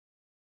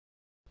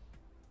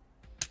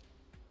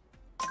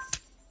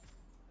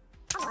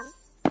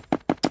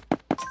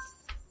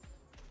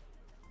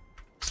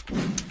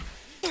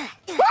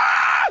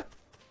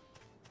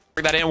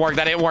That didn't work.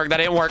 That didn't work. That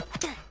didn't work.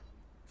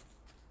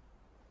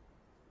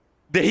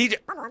 Did he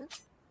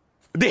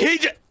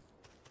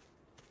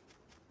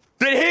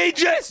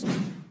just?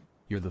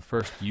 You're the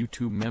first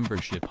YouTube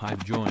membership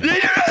I've joined.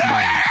 He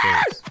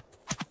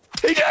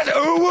just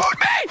ooh-wooed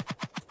me!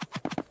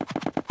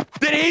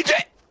 Did he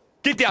just?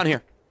 Get down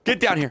here. Get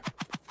down here.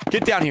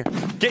 Get down here.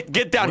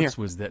 Get down here. What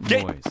was that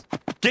noise?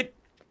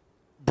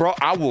 Bro,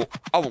 I will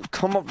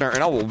come up there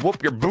and I will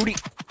whoop your booty.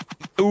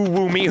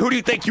 Ooh-woo me. Who do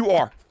you think you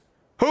are?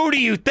 Who do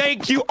you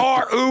think you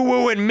are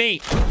ooh-wooing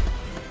me?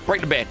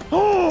 Break the bed.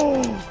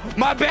 Oh,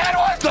 my bed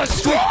was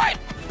destroyed!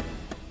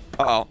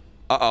 Uh-oh.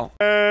 Uh-oh.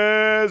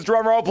 Yes,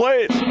 drum roll,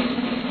 please.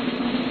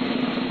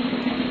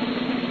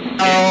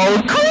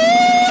 Oh,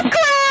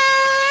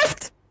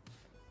 KreekCraft!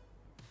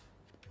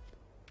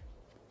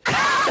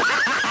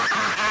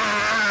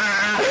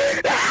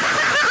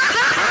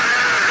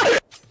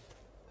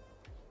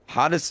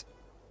 How does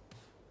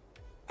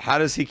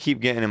he keep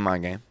getting in my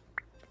game?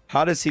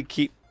 How does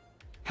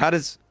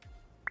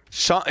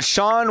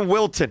Sean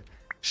Wilton,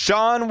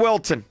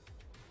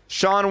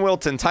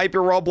 type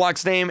your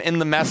Roblox name in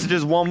the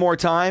messages one more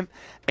time,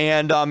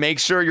 and make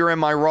sure you're in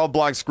my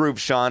Roblox group,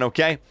 Sean,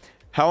 okay?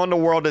 How in the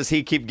world does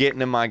he keep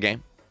getting in my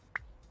game?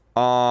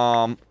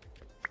 What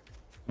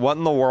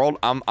in the world?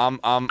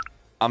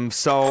 I'm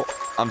so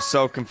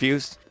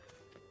confused.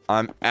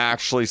 I'm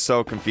actually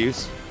so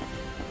confused.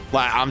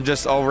 Like, I'm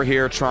just over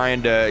here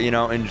trying to, you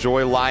know,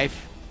 enjoy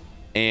life.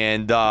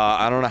 And,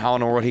 I don't know how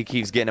in the world he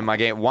keeps getting in my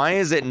game. Why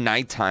is it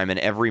nighttime in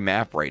every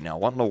map right now?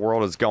 What in the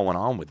world is going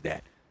on with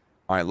that?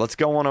 Alright, let's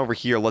go on over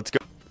here. Let's go.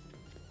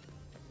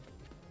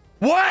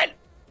 What?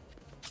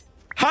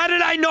 How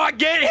did I not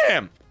get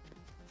him?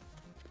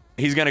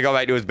 He's gonna go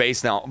back to his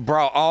base now.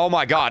 Bro, oh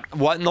my god.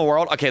 What in the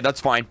world? Okay, that's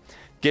fine.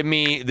 Give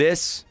me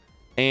this.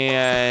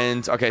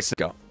 And, okay, so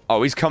go.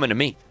 Oh, he's coming to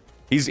me.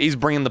 He's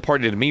bringing the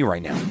party to me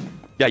right now.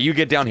 Yeah, you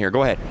get down here.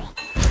 Go ahead.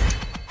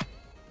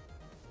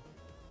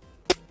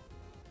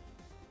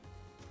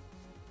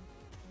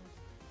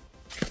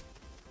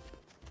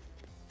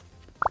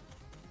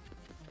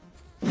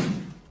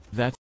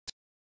 That's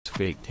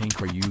fake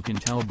tanker, you can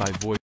tell by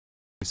voice.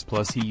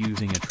 Plus he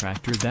using a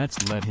tractor.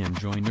 That's let him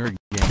join our game.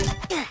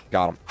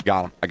 Got him.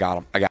 Got him. I got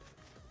him.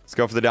 Let's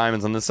go for the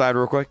diamonds on this side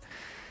real quick.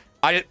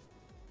 Why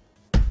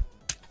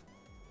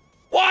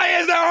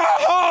is there a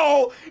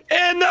hole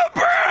in the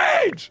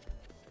bridge?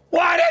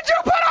 Why did you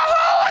put a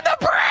hole in the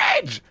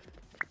bridge?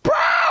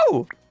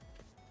 Bro!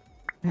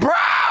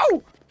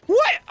 Bro!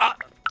 What?